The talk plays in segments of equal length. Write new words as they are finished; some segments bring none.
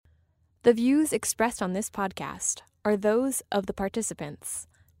The views expressed on this podcast are those of the participants,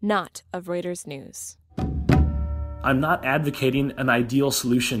 not of Reuters News. I'm not advocating an ideal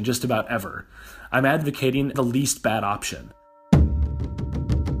solution just about ever. I'm advocating the least bad option.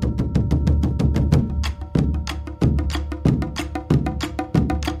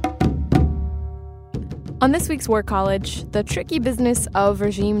 On this week's War College, the tricky business of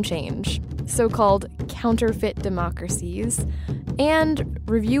regime change, so-called counterfeit democracies, and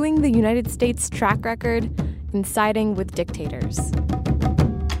reviewing the United States' track record in siding with dictators.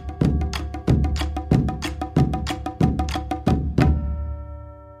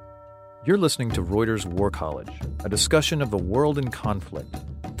 You're listening to Reuters War College, a discussion of the world in conflict,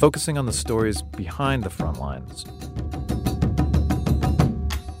 focusing on the stories behind the front lines.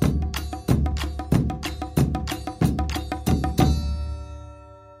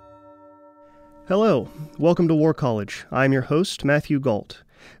 Hello, welcome to War College. I'm your host, Matthew Galt.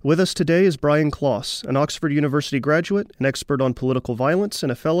 With us today is Brian Klaus, an Oxford University graduate, an expert on political violence,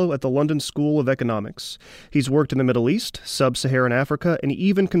 and a fellow at the London School of Economics. He's worked in the Middle East, Sub-Saharan Africa, and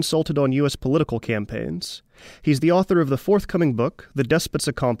even consulted on U.S. political campaigns. He's the author of the forthcoming book, The Despot's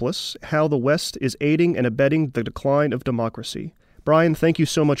Accomplice: How the West is Aiding and Abetting the Decline of Democracy. Brian, thank you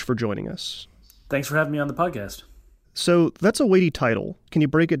so much for joining us. Thanks for having me on the podcast. So that's a weighty title. Can you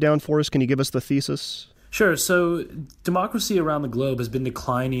break it down for us? Can you give us the thesis? Sure. So democracy around the globe has been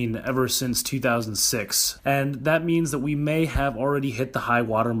declining ever since 2006. And that means that we may have already hit the high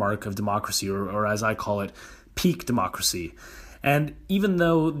watermark of democracy, or as I call it, peak democracy. And even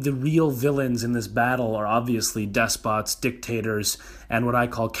though the real villains in this battle are obviously despots, dictators, and what I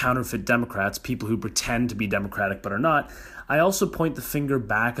call counterfeit Democrats, people who pretend to be democratic but are not, I also point the finger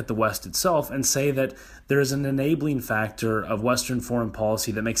back at the West itself and say that there is an enabling factor of Western foreign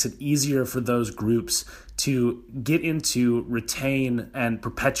policy that makes it easier for those groups to get into, retain, and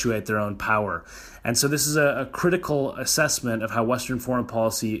perpetuate their own power. And so this is a critical assessment of how Western foreign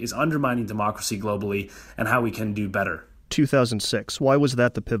policy is undermining democracy globally and how we can do better. 2006. Why was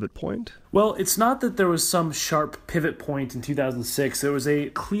that the pivot point? Well, it's not that there was some sharp pivot point in 2006. There was a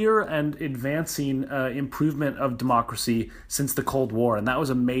clear and advancing improvement of democracy since the Cold War, and that was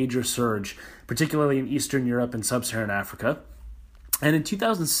a major surge, particularly in Eastern Europe and Sub-Saharan Africa. And in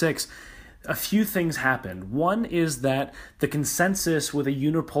 2006, a few things happened. One is that the consensus with a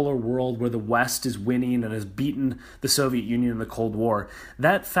unipolar world where the West is winning and has beaten the Soviet Union in the Cold War,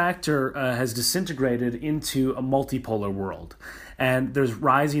 that factor has disintegrated into a multipolar world. And there's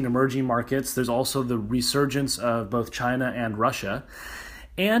rising emerging markets. There's also the resurgence of both China and Russia.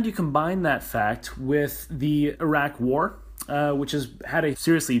 And you combine that fact with the Iraq War, which has had a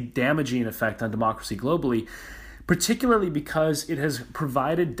seriously damaging effect on democracy globally, particularly because it has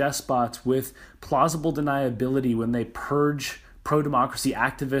provided despots with plausible deniability when they purge pro-democracy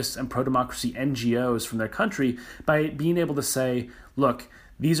activists and pro-democracy NGOs from their country by being able to say, look,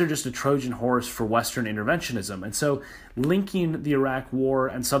 these are just a Trojan horse for Western interventionism. And so linking the Iraq War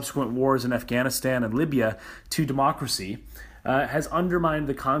and subsequent wars in Afghanistan and Libya to democracy has undermined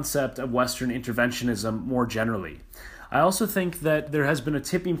the concept of Western interventionism more generally. I also think that there has been a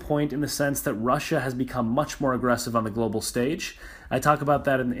tipping point in the sense that Russia has become much more aggressive on the global stage. I talk about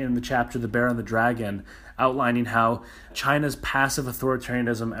that in the chapter The Bear and the Dragon, outlining how China's passive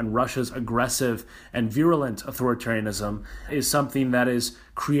authoritarianism and Russia's aggressive and virulent authoritarianism is something that is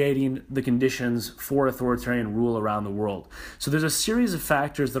creating the conditions for authoritarian rule around the world. So there's a series of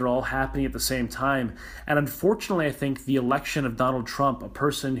factors that are all happening at the same time. And unfortunately, I think the election of Donald Trump, a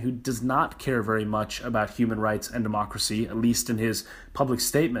person who does not care very much about human rights and democracy, at least in his public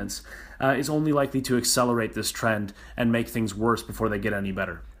statements, is only likely to accelerate this trend and make things worse before they get any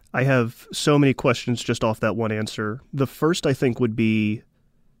better. I have so many questions just off that one answer. The first, I think, would be,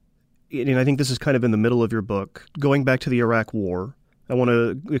 and I think this is kind of in the middle of your book, going back to the Iraq War. I want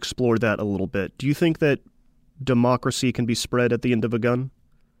to explore that a little bit. Do you think that democracy can be spread at the end of a gun?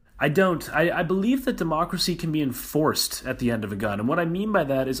 I don't. I believe that democracy can be enforced at the end of a gun. And what I mean by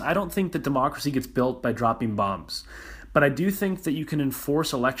that is I don't think that democracy gets built by dropping bombs. But I do think that you can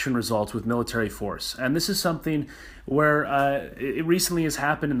enforce election results with military force. And this is something where it recently has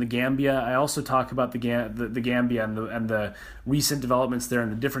happened in the Gambia. I also talk about the Gambia and the recent developments there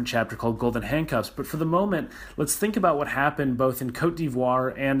in a different chapter called Golden Handcuffs. But for the moment, let's think about what happened both in Cote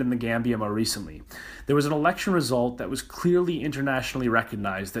d'Ivoire and in the Gambia more recently. There was an election result that was clearly internationally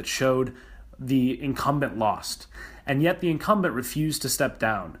recognized that showed the incumbent lost. And yet the incumbent refused to step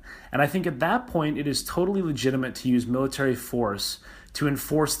down. And I think at that point it is totally legitimate to use military force to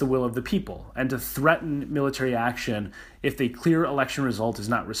enforce the will of the people and to threaten military action if the clear election result is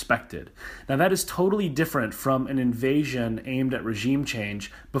not respected. Now, that is totally different from an invasion aimed at regime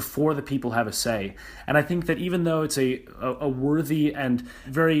change before the people have a say. And I think that even though it's a worthy and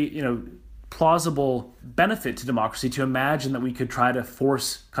very, plausible benefit to democracy to imagine that we could try to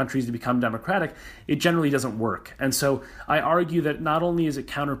force countries to become democratic, it generally doesn't work. And so I argue that not only is it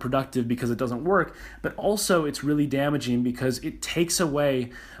counterproductive because it doesn't work, but also it's really damaging because it takes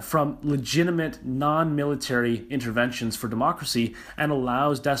away from legitimate non-military interventions for democracy and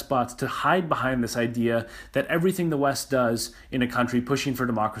allows despots to hide behind this idea that everything the West does in a country pushing for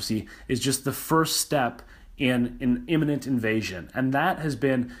democracy is just the first step in an imminent invasion. And that has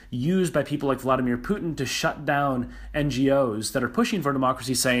been used by people like Vladimir Putin to shut down NGOs that are pushing for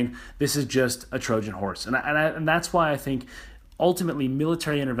democracy, saying this is just a Trojan horse. And that's why I think ultimately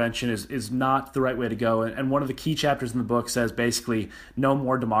military intervention is not the right way to go. And one of the key chapters in the book says basically no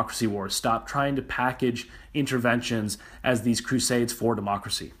more democracy wars. Stop trying to package interventions as these crusades for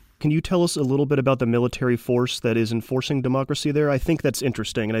democracy. Can you tell us a little bit about the military force that is enforcing democracy there? I think that's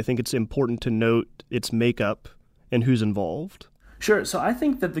interesting, and I think it's important to note its makeup and who's involved. Sure. So I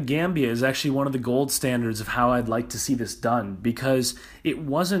think that the Gambia is actually one of the gold standards of how I'd like to see this done, because it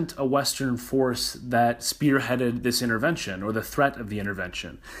wasn't a Western force that spearheaded this intervention or the threat of the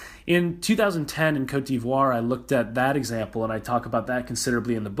intervention. In 2010 in Cote d'Ivoire, I looked at that example, and I talk about that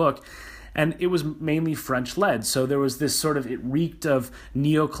considerably in the book. And it was mainly French-led, so there was this it reeked of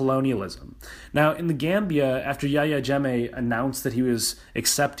neo-colonialism. Now, in the Gambia, after Yahya Jammeh announced that he was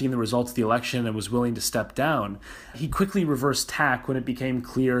accepting the results of the election and was willing to step down, he quickly reversed tack when it became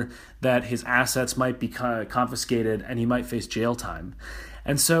clear that his assets might be confiscated and he might face jail time.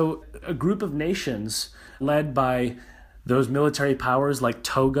 And so a group of nations led by those military powers like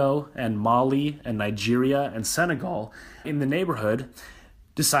Togo and Mali and Nigeria and Senegal in the neighborhood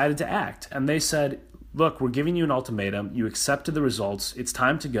decided to act. And they said, look, we're giving you an ultimatum. You accepted the results. It's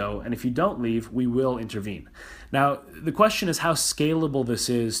time to go. And if you don't leave, we will intervene. Now, the question is how scalable this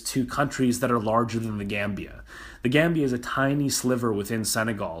is to countries that are larger than the Gambia. The Gambia is a tiny sliver within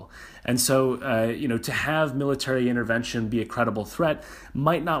Senegal. And so, to have military intervention be a credible threat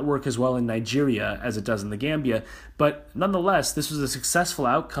might not work as well in Nigeria as it does in the Gambia. But nonetheless, this was a successful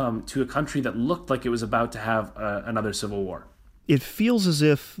outcome to a country that looked like it was about to have another civil war. It feels as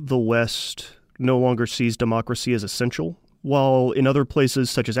if the West no longer sees democracy as essential, while in other places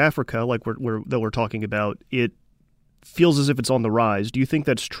such as Africa, like we're talking about, it feels as if it's on the rise. Do you think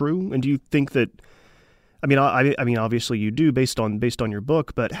that's true? And do you think that, I mean, obviously you do based on your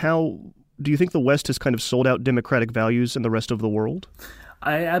book, but how do you think the West has kind of sold out democratic values in the rest of the world?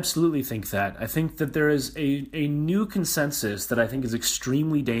 I absolutely think that. I think that there is a new consensus that I think is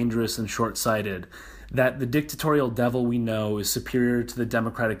extremely dangerous and short-sighted, that the dictatorial devil we know is superior to the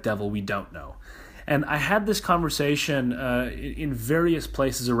democratic devil we don't know. And I had this conversation in various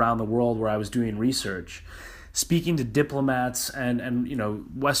places around the world where I was doing research, speaking to diplomats and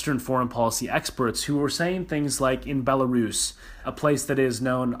Western foreign policy experts who were saying things like in Belarus, a place that is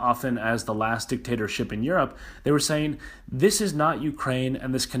known often as the last dictatorship in Europe, they were saying, this is not Ukraine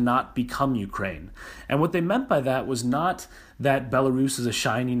and this cannot become Ukraine. And what they meant by that was not that Belarus is a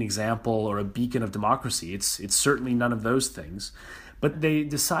shining example or a beacon of democracy. It's certainly none of those things. But they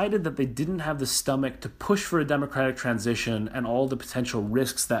decided that they didn't have the stomach to push for a democratic transition and all the potential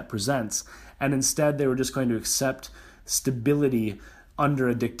risks that presents. And instead, they were just going to accept stability under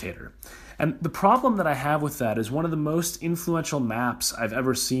a dictator. And the problem that I have with that is one of the most influential maps I've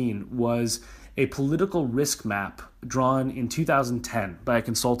ever seen was a political risk map drawn in 2010 by a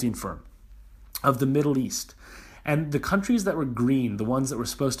consulting firm of the Middle East. And the countries that were green, the ones that were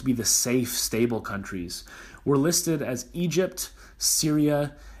supposed to be the safe, stable countries, were listed as Egypt,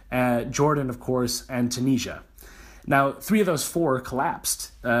 Syria, Jordan, of course, and Tunisia. Now, 3 of those 4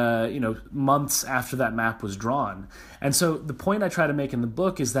 collapsed, months after that map was drawn. And so the point I try to make in the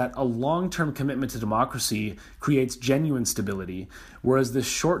book is that a long-term commitment to democracy creates genuine stability, whereas this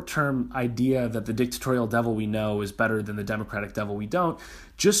short-term idea that the dictatorial devil we know is better than the democratic devil we don't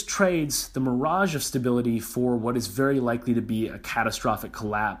just trades the mirage of stability for what is very likely to be a catastrophic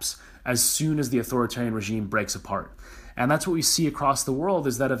collapse as soon as the authoritarian regime breaks apart. And that's what we see across the world,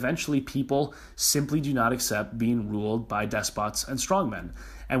 is that eventually people simply do not accept being ruled by despots and strongmen.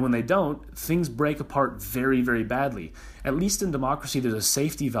 And when they don't, things break apart very, very badly. At least in democracy, there's a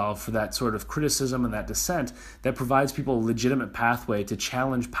safety valve for that sort of criticism and that dissent that provides people a legitimate pathway to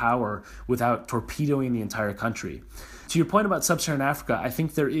challenge power without torpedoing the entire country. To your point about sub-Saharan Africa, I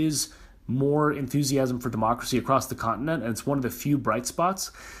think there is more enthusiasm for democracy across the continent, and it's one of the few bright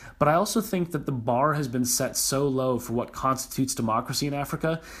spots. But I also think that the bar has been set so low for what constitutes democracy in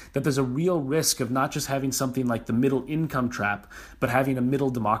Africa that there's a real risk of not just having something like the middle income trap, but having a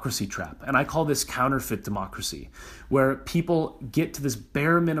middle democracy trap. And I call this counterfeit democracy, where people get to this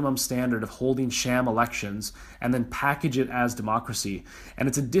bare minimum standard of holding sham elections and then package it as democracy. And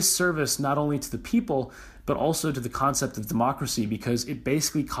it's a disservice not only to the people, but also to the concept of democracy, because it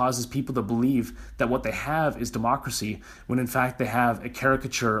basically causes people to believe that what they have is democracy, when in fact they have a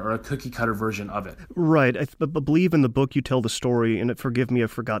caricature or a cookie-cutter version of it. Right. I believe in the book you tell the story, and forgive me,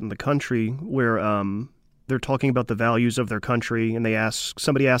 I've forgotten the country, where they're talking about the values of their country, and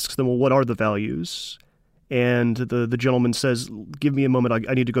somebody asks them, well, what are the values? And the gentleman says, give me a moment,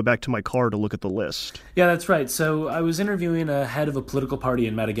 I need to go back to my car to look at the list. Yeah, that's right. So I was interviewing a head of a political party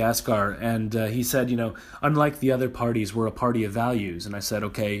in Madagascar, and he said, unlike the other parties, we're a party of values. And I said,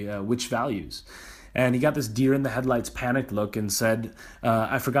 okay, which values? And he got this deer-in-the-headlights panicked look and said,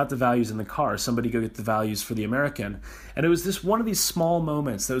 I forgot the values in the car. Somebody go get the values for the American. And it was one of these small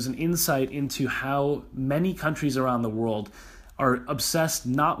moments that was an insight into how many countries around the world are obsessed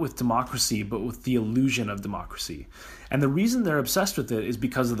not with democracy, but with the illusion of democracy. And the reason they're obsessed with it is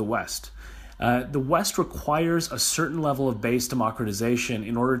because of the West. The West requires a certain level of base democratization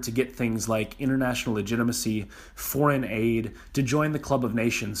in order to get things like international legitimacy, foreign aid, to join the club of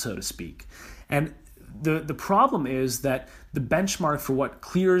nations, so to speak. And the problem is that the benchmark for what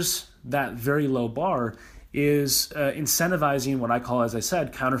clears that very low bar is incentivizing what I call, as I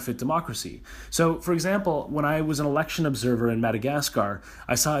said, counterfeit democracy. So, for example, when I was an election observer in Madagascar,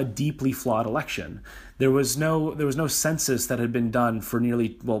 I saw a deeply flawed election. There was no census that had been done for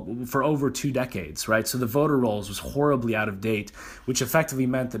for over 2 decades, right? So the voter rolls was horribly out of date, which effectively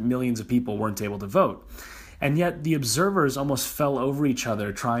meant that millions of people weren't able to vote. And yet the observers almost fell over each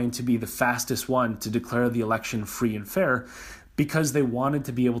other trying to be the fastest one to declare the election free and fair, because they wanted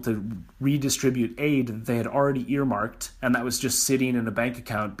to be able to redistribute aid that they had already earmarked, and that was just sitting in a bank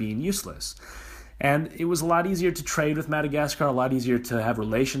account being useless. And it was a lot easier to trade with Madagascar, a lot easier to have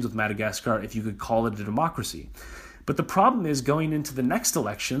relations with Madagascar if you could call it a democracy. But the problem is, going into the next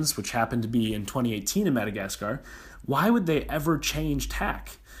elections, which happened to be in 2018 in Madagascar, why would they ever change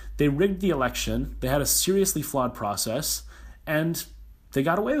tack? They rigged the election, they had a seriously flawed process, and they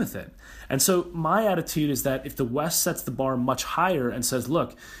got away with it. And so my attitude is that if the West sets the bar much higher and says,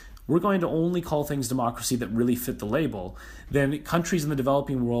 look, we're going to only call things democracy that really fit the label, then countries in the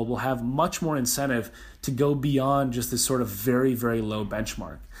developing world will have much more incentive to go beyond just this sort of very, very low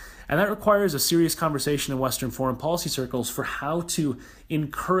benchmark. And that requires a serious conversation in Western foreign policy circles for how to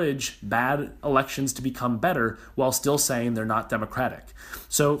encourage bad elections to become better while still saying they're not democratic.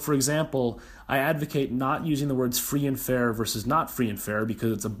 So, for example, I advocate not using the words free and fair versus not free and fair,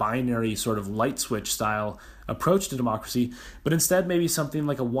 because it's a binary sort of light switch style approach to democracy, but instead maybe something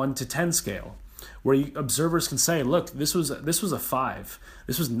like a 1 to 10 scale, where observers can say, look, this was a 5.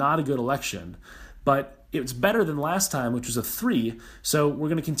 This was not a good election, but it's better than last time, which was a 3, so we're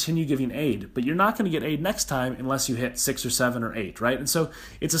going to continue giving aid. But you're not going to get aid next time unless you hit 6 or 7 or 8, right? And so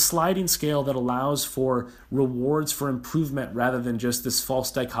it's a sliding scale that allows for rewards for improvement rather than just this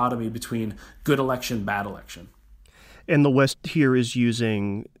false dichotomy between good election, bad election. And the West here is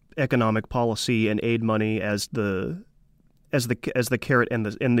using economic policy and aid money as the carrot and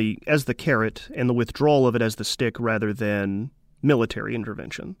the carrot, and the withdrawal of it as the stick, rather than military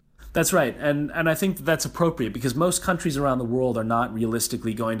intervention. That's right, and I think that's appropriate, because most countries around the world are not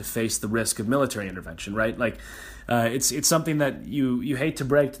realistically going to face the risk of military intervention, right? Like, it's something that you hate to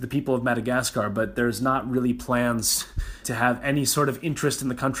break to the people of Madagascar, but there's not really plans to have any sort of interest in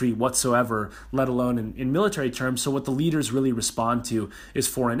the country whatsoever, let alone in military terms. So what the leaders really respond to is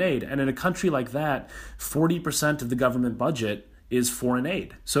foreign aid. And in a country like that, 40% of the government budget is foreign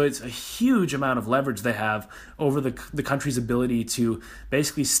aid. So it's a huge amount of leverage they have over the country's ability to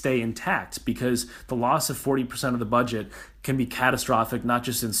basically stay intact, because the loss of 40% of the budget can be catastrophic, not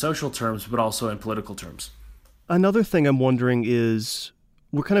just in social terms, but also in political terms. Another thing I'm wondering is,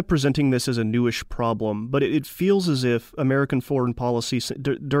 we're kind of presenting this as a newish problem, but it feels as if American foreign policy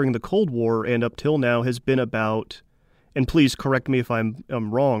during the Cold War and up till now has been about, and please correct me if I'm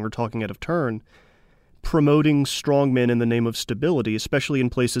wrong or talking out of turn, promoting strongmen in the name of stability, especially in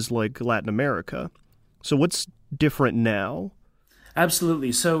places like Latin America. So what's different now?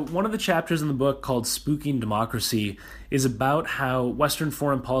 Absolutely. So one of the chapters in the book, called Spooking Democracy, is about how Western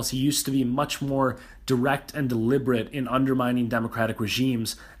foreign policy used to be much more direct and deliberate in undermining democratic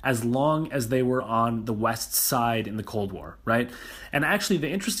regimes as long as they were on the West's side in the Cold War, right? And actually, the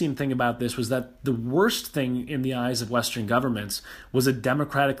interesting thing about this was that the worst thing in the eyes of Western governments was a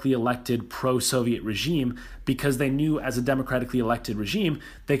democratically elected pro-Soviet regime, because they knew as a democratically elected regime,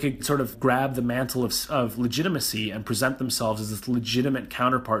 they could sort of grab the mantle of legitimacy and present themselves as this legitimate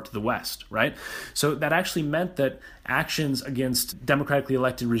counterpart to the West, right? So that actually meant that actions against democratically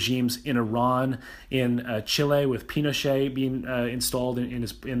elected regimes in Iran, in Chile with Pinochet being installed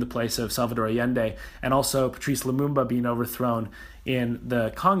in the place of Salvador Allende, and also Patrice Lumumba being overthrown in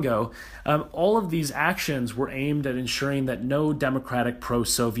the Congo, all of these actions were aimed at ensuring that no democratic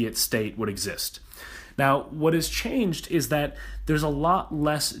pro-Soviet state would exist. Now, what has changed is that there's a lot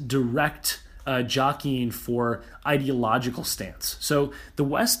less direct jockeying for ideological stance. So the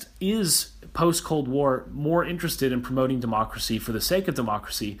West is, post-Cold War, more interested in promoting democracy for the sake of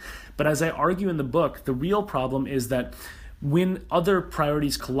democracy. But as I argue in the book, the real problem is that when other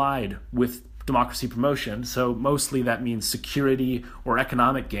priorities collide with democracy promotion, so mostly that means security or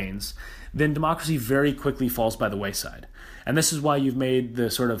economic gains, then democracy very quickly falls by the wayside. And this is why you've made the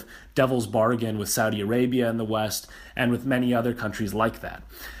sort of devil's bargain with Saudi Arabia in the West and with many other countries like that.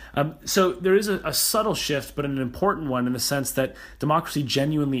 So there is a subtle shift, but an important one, in the sense that democracy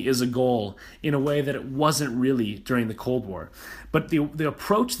genuinely is a goal in a way that it wasn't really during the Cold War. But the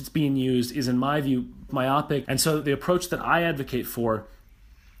approach that's being used is, in my view, myopic. And so the approach that I advocate for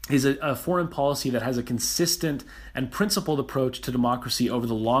is a foreign policy that has a consistent and principled approach to democracy over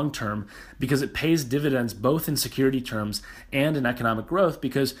the long term, because it pays dividends both in security terms and in economic growth,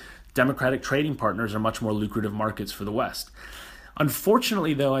 because democratic trading partners are much more lucrative markets for the West.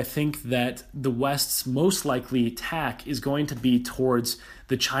 Unfortunately, though, I think that the West's most likely tack is going to be towards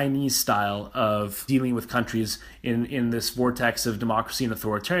the Chinese style of dealing with countries in this vortex of democracy and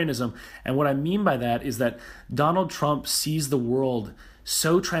authoritarianism. And what I mean by that is that Donald Trump sees the world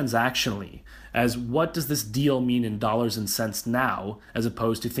so transactionally, as what does this deal mean in dollars and cents now, as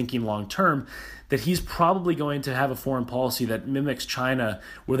opposed to thinking long term, that he's probably going to have a foreign policy that mimics China,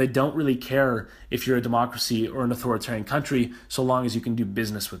 where they don't really care if you're a democracy or an authoritarian country, so long as you can do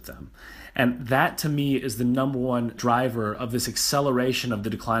business with them. And that, to me, is the number one driver of this acceleration of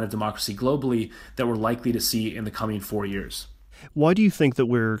the decline of democracy globally that we're likely to see in the coming 4 years. Why do you think that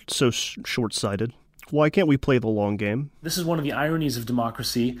we're so short-sighted? Why can't we play the long game? This is one of the ironies of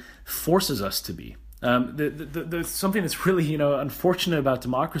democracy, forces us to be. Something that's really, unfortunate about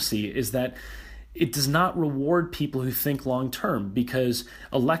democracy is that it does not reward people who think long term, because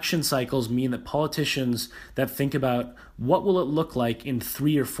election cycles mean that politicians that think about what will it look like in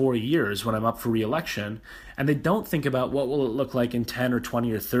 3 or 4 years when I'm up for re-election, and they don't think about what will it look like in 10 or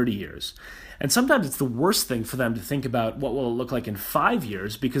 20 or 30 years. And sometimes it's the worst thing for them to think about what will it look like in 5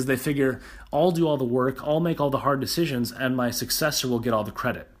 years, because they figure, I'll do all the work, I'll make all the hard decisions, and my successor will get all the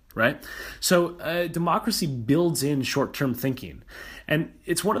credit, right? So democracy builds in short-term thinking. And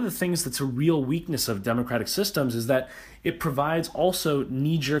it's one of the things that's a real weakness of democratic systems, is that it provides also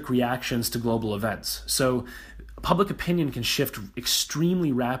knee-jerk reactions to global events. So public opinion can shift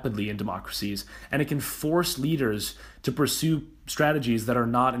extremely rapidly in democracies, and it can force leaders to pursue strategies that are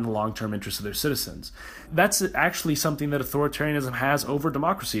not in the long-term interest of their citizens. That's actually something that authoritarianism has over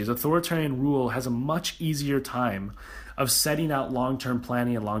democracies. Authoritarian rule has a much easier time of setting out long-term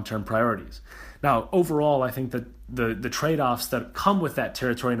planning and long-term priorities. Now, overall, I think that the trade-offs that come with that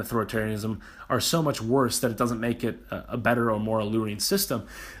territory and authoritarianism are so much worse that it doesn't make it a better or more alluring system.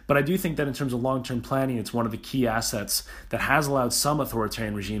 But I do think that in terms of long-term planning, it's one of the key assets that has allowed some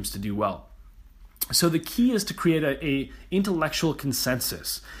authoritarian regimes to do well. So the key is to create a intellectual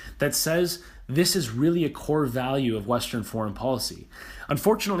consensus that says this is really a core value of Western foreign policy.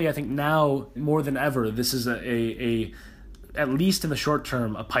 Unfortunately, I think now more than ever, this is at least in the short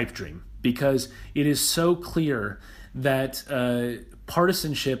term, a pipe dream, because it is so clear that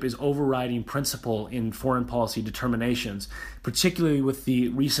partisanship is overriding principle in foreign policy determinations, particularly with the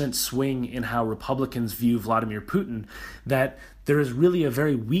recent swing in how Republicans view Vladimir Putin, that there is really a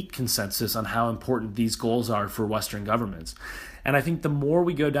very weak consensus on how important these goals are for Western governments. And I think the more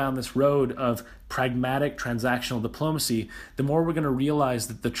we go down this road of pragmatic transactional diplomacy, the more we're going to realize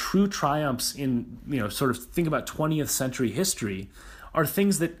that the true triumphs in, sort of think about 20th century history are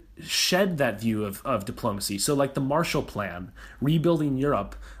things that shed that view of diplomacy. So like the Marshall Plan, rebuilding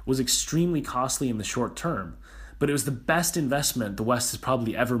Europe was extremely costly in the short term, but it was the best investment the West has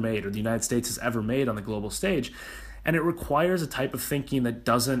probably ever made, or the United States has ever made on the global stage. And it requires a type of thinking that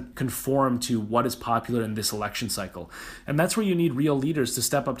doesn't conform to what is popular in this election cycle. And that's where you need real leaders to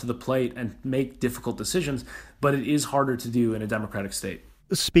step up to the plate and make difficult decisions, but it is harder to do in a democratic state.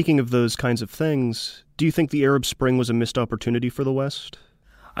 Speaking of those kinds of things, do you think the Arab Spring was a missed opportunity for the West?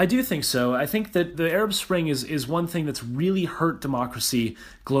 I do think so. I think that the Arab Spring is one thing that's really hurt democracy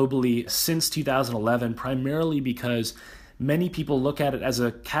globally since 2011, primarily because many people look at it as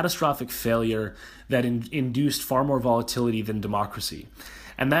a catastrophic failure that induced far more volatility than democracy.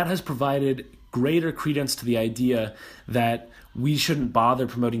 And that has provided greater credence to the idea that we shouldn't bother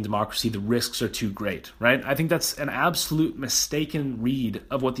promoting democracy. The risks are too great, right? I think that's an absolute mistaken read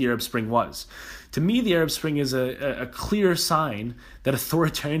of what the Arab Spring was. To me, the Arab Spring is a clear sign that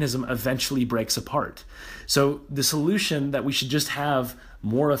authoritarianism eventually breaks apart. So the solution that we should just have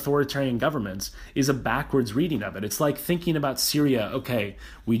more authoritarian governments is a backwards reading of it. It's like thinking about Syria, okay,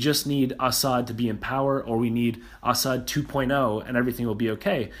 we just need Assad to be in power, or we need Assad 2.0 and everything will be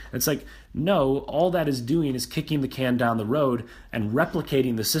okay. And it's like, no, all that is doing is kicking the can down the road and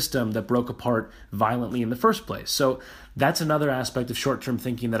replicating the system that broke apart violently in the first place. So that's another aspect of short-term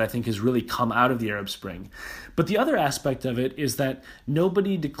thinking that I think has really come out of the Arab Spring. But the other aspect of it is that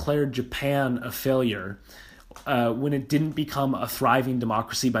nobody declared Japan a failure when it didn't become a thriving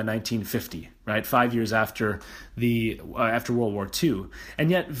democracy by 1950, right? 5 years after after World War II. And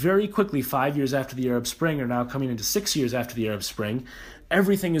yet very quickly, 5 years after the Arab Spring, or now coming into 6 years after the Arab Spring,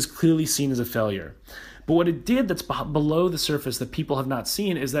 everything is clearly seen as a failure. But what it did that's below the surface that people have not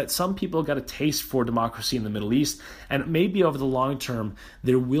seen is that some people got a taste for democracy in the Middle East, and maybe over the long term,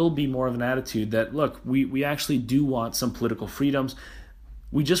 there will be more of an attitude that, look, we actually do want some political freedoms.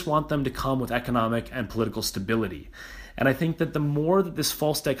 We just want them to come with economic and political stability. And I think that the more that this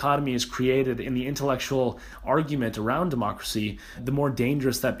false dichotomy is created in the intellectual argument around democracy, the more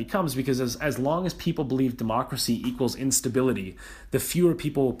dangerous that becomes, because as long as people believe democracy equals instability, the fewer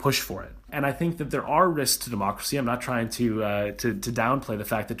people will push for it. And I think that there are risks to democracy. I'm not trying to downplay the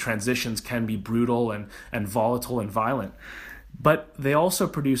fact that transitions can be brutal and volatile and violent. But they also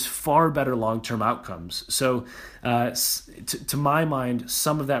produce far better long-term outcomes. So to my mind,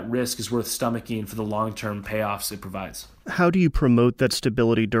 some of that risk is worth stomaching for the long-term payoffs it provides. How do you promote that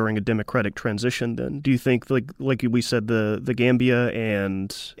stability during a democratic transition then? Do you think, like we said, the Gambia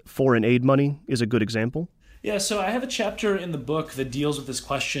and foreign aid money is a good example? Yeah, so I have a chapter in the book that deals with this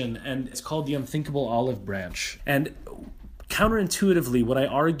question, and it's called The Unthinkable Olive Branch. And counterintuitively, what I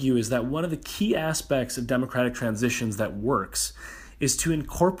argue is that one of the key aspects of democratic transitions that works is to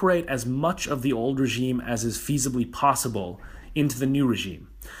incorporate as much of the old regime as is feasibly possible into the new regime.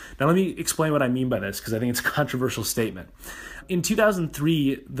 Now, let me explain what I mean by this, because I think it's a controversial statement. In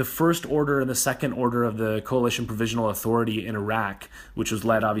 2003, the first order and the second order of the Coalition Provisional Authority in Iraq, which was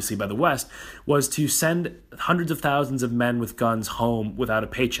led obviously by the West, was to send hundreds of thousands of men with guns home without a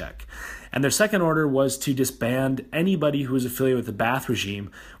paycheck. And their second order was to disband anybody who was affiliated with the Ba'ath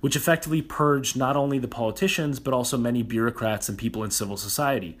regime, which effectively purged not only the politicians, but also many bureaucrats and people in civil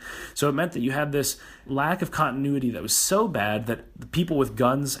society. So it meant that you had this lack of continuity that was so bad that the people with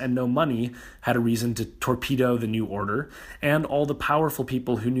guns and no money had a reason to torpedo the new order, and all the powerful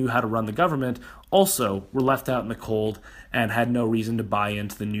people who knew how to run the government also were left out in the cold and had no reason to buy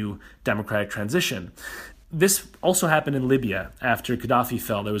into the new democratic transition. This also happened in Libya after Gaddafi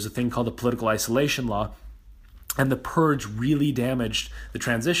fell. There was a thing called the political isolation law, and the purge really damaged the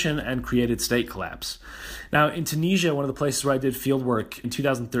transition and created state collapse. Now, in Tunisia, one of the places where I did field work in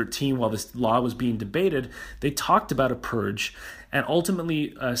 2013 while this law was being debated, they talked about a purge and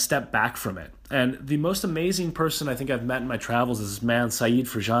ultimately stepped back from it. And the most amazing person I think I've met in my travels is this man, Said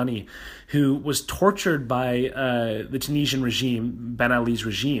Frajani, who was tortured by the Tunisian regime, Ben Ali's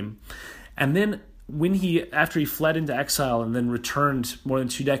regime. And then after he fled into exile and then returned more than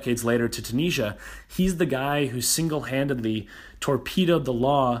 2 decades later to Tunisia, he's the guy who single-handedly torpedoed the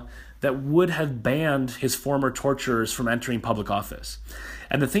law that would have banned his former torturers from entering public office.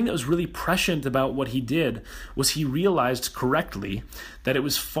 And the thing that was really prescient about what he did was he realized correctly that it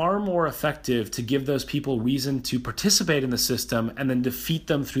was far more effective to give those people reason to participate in the system and then defeat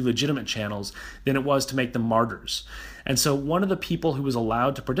them through legitimate channels than it was to make them martyrs. And so one of the people who was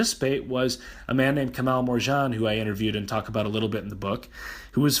allowed to participate was a man named Kamal Morjan, who I interviewed and talk about a little bit in the book,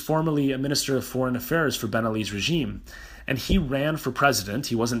 who was formerly a minister of foreign affairs for Ben Ali's regime. And he ran for president.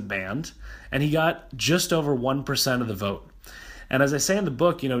 He wasn't banned. And he got just over 1% of the vote. And as I say in the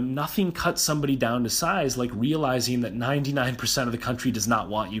book, nothing cuts somebody down to size like realizing that 99% of the country does not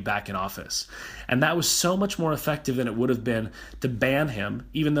want you back in office. And that was so much more effective than it would have been to ban him,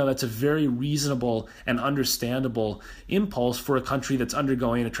 even though that's a very reasonable and understandable impulse for a country that's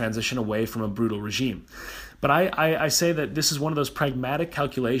undergoing a transition away from a brutal regime. But I say that this is one of those pragmatic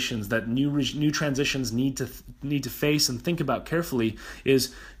calculations that new transitions need to face and think about carefully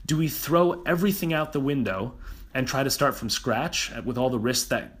is, do we throw everything out the window and try to start from scratch with all the risks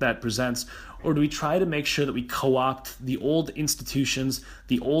that presents? Or do we try to make sure that we co-opt the old institutions,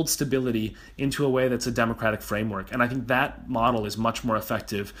 the old stability into a way that's a democratic framework? And I think that model is much more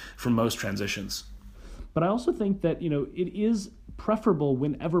effective for most transitions. But I also think that, it is preferable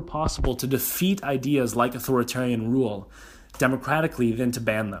whenever possible to defeat ideas like authoritarian rule democratically than to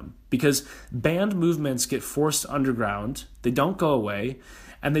ban them. Because banned movements get forced underground, they don't go away,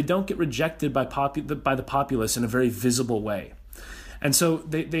 and they don't get rejected by the populace in a very visible way. And so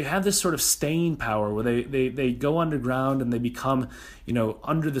they have this sort of staying power where they go underground and they become,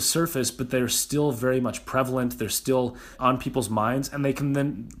 under the surface, but they're still very much prevalent. They're still on people's minds, and they can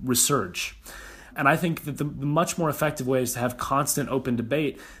then resurge. And I think that the much more effective way is to have constant open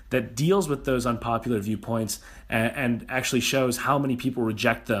debate that deals with those unpopular viewpoints and actually shows how many people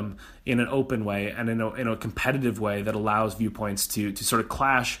reject them in an open way and in a competitive way that allows viewpoints to sort of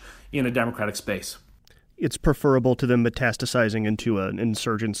clash in a democratic space. It's preferable to them metastasizing into an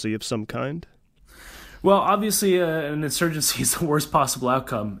insurgency of some kind? Well, obviously, an insurgency is the worst possible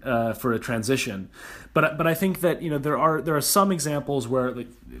outcome for a transition, but I think that there are some examples where, like,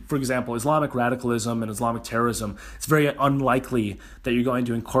 for example, Islamic radicalism and Islamic terrorism. It's very unlikely that you're going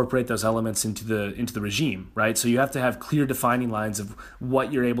to incorporate those elements into the regime, right? So you have to have clear defining lines of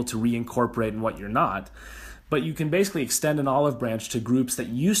what you're able to reincorporate and what you're not. But you can basically extend an olive branch to groups that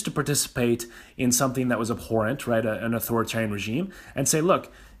used to participate in something that was abhorrent, right, an authoritarian regime, and say, look,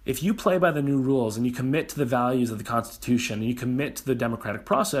 if you play by the new rules and you commit to the values of the Constitution and you commit to the democratic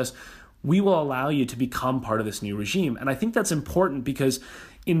process, we will allow you to become part of this new regime. And I think that's important because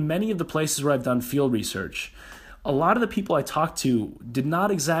in many of the places where I've done field research, a lot of the people I talked to did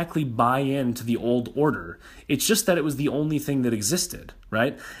not exactly buy into the old order. It's just that it was the only thing that existed,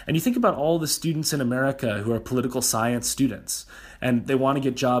 right? And you think about all the students in America who are political science students, and they want to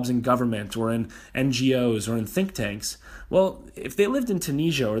get jobs in government or in NGOs or in think tanks. Well, if they lived in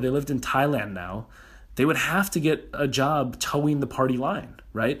Tunisia or they lived in Thailand now, they would have to get a job towing the party line,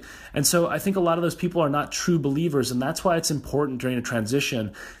 right? And so I think a lot of those people are not true believers, and that's why it's important during a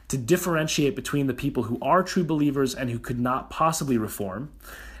transition to differentiate between the people who are true believers and who could not possibly reform,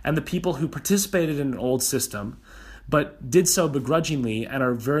 and the people who participated in an old system, but did so begrudgingly and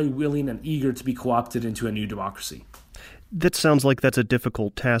are very willing and eager to be co-opted into a new democracy. That sounds like that's a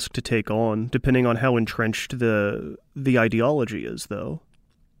difficult task to take on, depending on how entrenched the ideology is, though,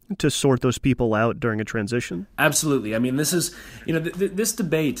 to sort those people out during a transition. Absolutely. I mean, this is, this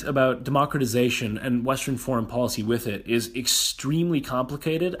debate about democratization and Western foreign policy with it is extremely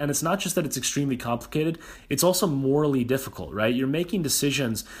complicated. And it's not just that it's extremely complicated, it's also morally difficult, right? You're making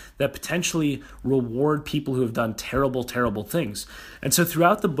decisions that potentially reward people who have done terrible, terrible things. And so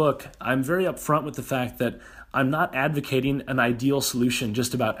throughout the book, I'm very upfront with the fact that I'm not advocating an ideal solution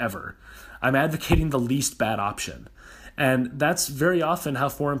just about ever. I'm advocating the least bad option. And that's very often how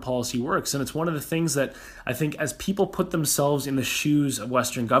foreign policy works. And it's one of the things that I think as people put themselves in the shoes of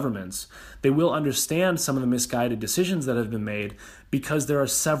Western governments, they will understand some of the misguided decisions that have been made because there are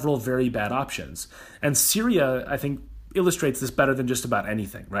several very bad options. And Syria, I think, illustrates this better than just about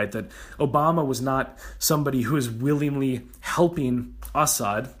anything, right? That Obama was not somebody who was willingly helping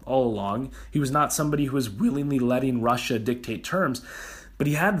Assad all along. He was not somebody who was willingly letting Russia dictate terms. But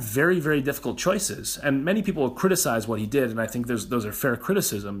he had very, very difficult choices. And many people will criticize what he did, and I think those are fair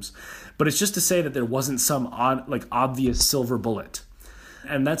criticisms. But it's just to say that there wasn't some obvious silver bullet.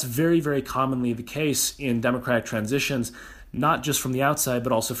 And that's very, very commonly the case in democratic transitions, not just from the outside,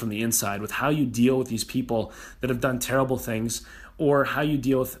 but also from the inside, with how you deal with these people that have done terrible things, or how you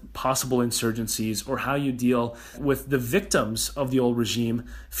deal with possible insurgencies, or how you deal with the victims of the old regime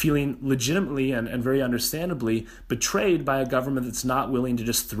feeling legitimately and very understandably betrayed by a government that's not willing to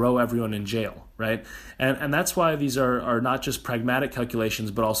just throw everyone in jail, right? And that's why these are not just pragmatic calculations,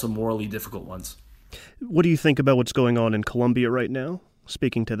 but also morally difficult ones. What do you think about what's going on in Colombia right now,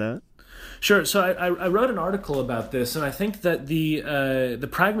 speaking to that? Sure. So I wrote an article about this, and I think that the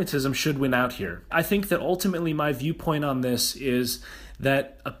pragmatism should win out here. I think that ultimately my viewpoint on this is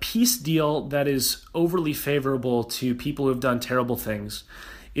that a peace deal that is overly favorable to people who have done terrible things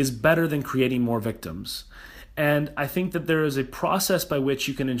is better than creating more victims. And I think that there is a process by which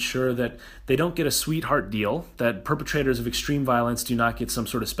you can ensure that they don't get a sweetheart deal, that perpetrators of extreme violence do not get some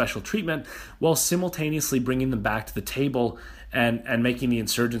sort of special treatment, while simultaneously bringing them back to the table and making the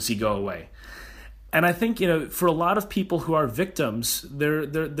insurgency go away. And I think, for a lot of people who are victims,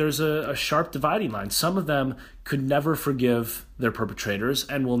 there's a sharp dividing line. Some of them could never forgive their perpetrators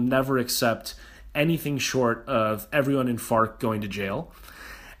and will never accept anything short of everyone in FARC going to jail.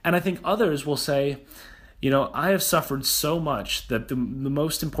 And I think others will say, I have suffered so much that the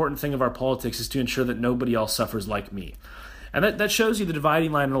most important thing of our politics is to ensure that nobody else suffers like me. And that shows you the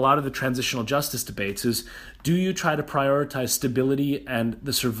dividing line in a lot of the transitional justice debates is, do you try to prioritize stability and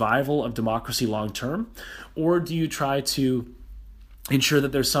the survival of democracy long term, or do you try to ensure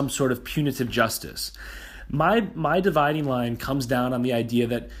that there's some sort of punitive justice? My dividing line comes down on the idea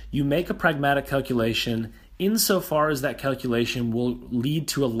that you make a pragmatic calculation insofar as that calculation will lead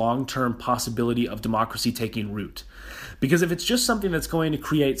to a long-term possibility of democracy taking root. Because if it's just something that's going to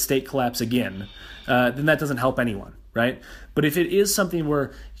create state collapse again, then that doesn't help anyone, right? But if it is something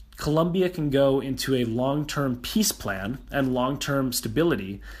where Colombia can go into a long-term peace plan and long-term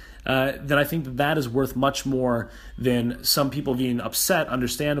stability, then I think that is worth much more than some people being upset,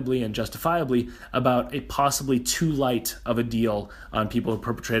 understandably and justifiably, about a possibly too light of a deal on people who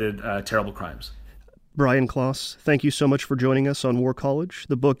perpetrated terrible crimes. Brian Klaas, thank you so much for joining us on War College.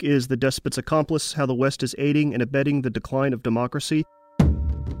 The book is The Despot's Accomplice: How the West is Aiding and Abetting the Decline of Democracy.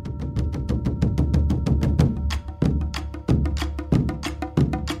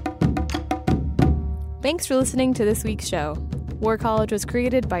 Thanks for listening to this week's show. War College was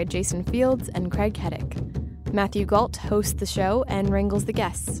created by Jason Fields and Craig Heddick. Matthew Gault hosts the show and wrangles the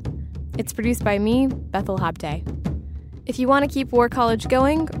guests. It's produced by me, Bethel Habte. If you want to keep War College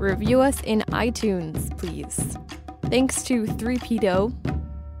going, review us in iTunes, please. Thanks to Threepedo,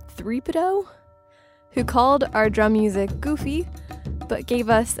 who called our drum music goofy, but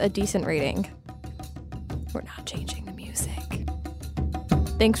gave us a decent rating. We're not changing the music.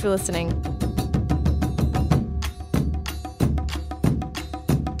 Thanks for listening.